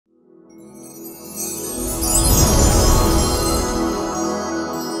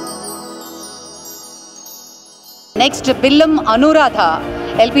Next, Billam Anuradha,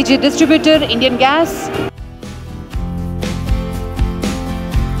 LPG distributor, Indian Gas.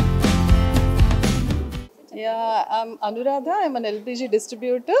 Yeah, I'm Anuradha. I'm an LPG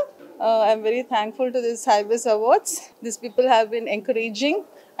distributor. I'm very thankful to this HyBiz Awards. These people have been encouraging,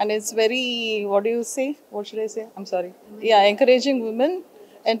 and it's very, what do you say? What should I say? I'm sorry. Yeah, encouraging women,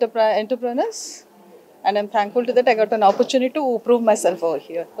 entrepreneurs. And I'm thankful to that I got an opportunity to prove myself over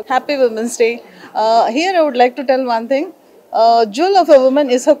here. Happy Women's Day. Here I would like to tell one thing. Jewel of a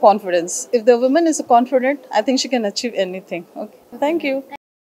woman is her confidence. If the woman is confident, I think she can achieve anything. Okay. Thank you.